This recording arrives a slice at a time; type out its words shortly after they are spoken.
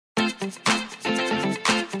FIFA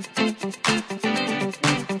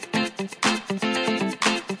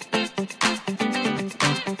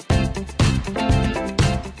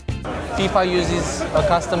uses a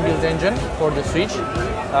custom-built engine for the Switch.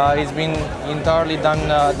 It's been entirely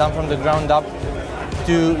done from the ground up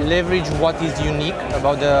to leverage what is unique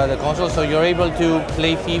about the console. So you're able to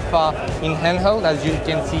play FIFA in handheld, as you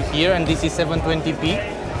can see here, and this is 720p.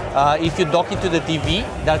 If you dock it to the TV,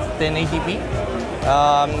 that's 1080p.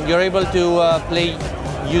 You're able to play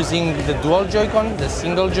using the dual Joy-Con, the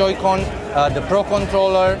single Joy-Con, the Pro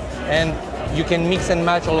controller, and you can mix and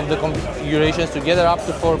match all of the configurations together up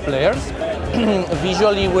to 4 players.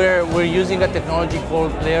 Visually, we're using a technology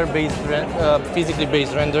called player-based, physically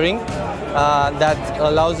based rendering that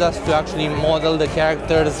allows us to actually model the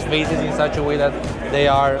characters' faces in such a way that they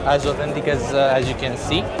are as authentic as you can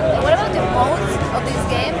see. What about the modes of this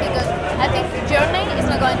game? Because I think Journey is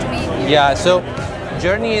not going to be... Yeah, so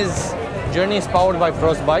Journey is powered by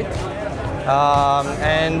Frostbite,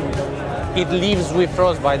 and it lives with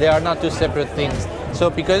Frostbite. They are not two separate things. So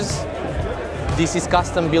because this is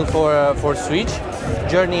custom built for Switch,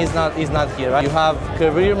 Journey is not here. Right? You have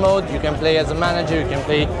career mode, you can play as a manager, you can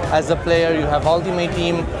play as a player, you have ultimate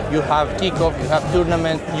team, you have kickoff, you have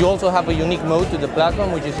tournament. You also have a unique mode to the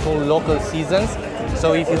platform which is called local seasons.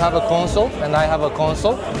 So if you have a console and I have a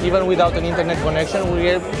console, even without an internet connection,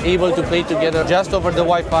 we're able to play together just over the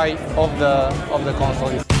Wi-Fi of the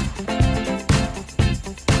console.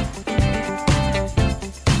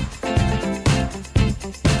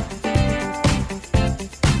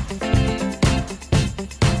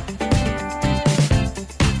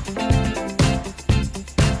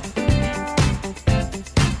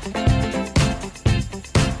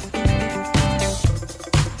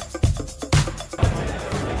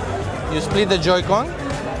 You split the Joy-Con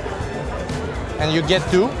and you get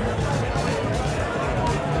 2.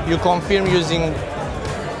 You confirm using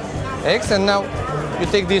X, and now you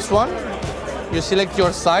take this one, you select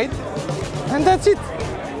your side, and that's it.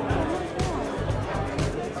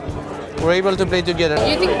 We're able to play together. Do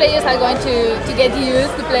you think players are going to get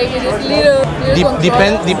used to play with this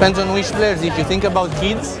little Depends on which players. If you think about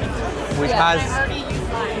kids, which has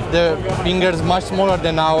the fingers much smaller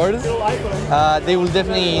than ours, they will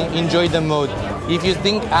definitely enjoy the mode. If you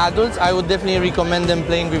think adults, I would definitely recommend them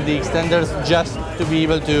playing with the extenders just to be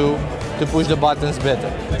able to push the buttons better.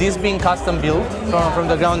 This being custom built from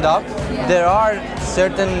the ground up, there are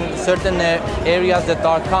certain areas that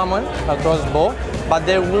are common across both, but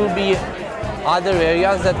there will be other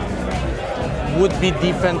areas that would be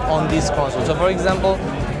different on this console. So for example,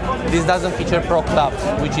 this doesn't feature Pro Clubs,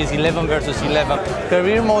 which is 11 versus 11.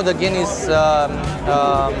 Career mode again is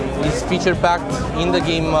feature packed in the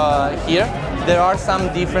game here. There are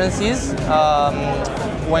some differences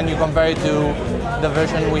when you compare it to the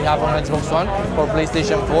version we have on Xbox One or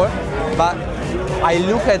PlayStation 4, but I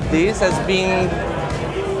look at this as being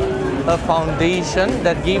a foundation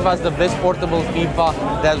that gave us the best portable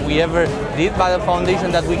FIFA that we ever did, but a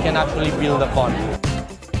foundation that we can actually build upon.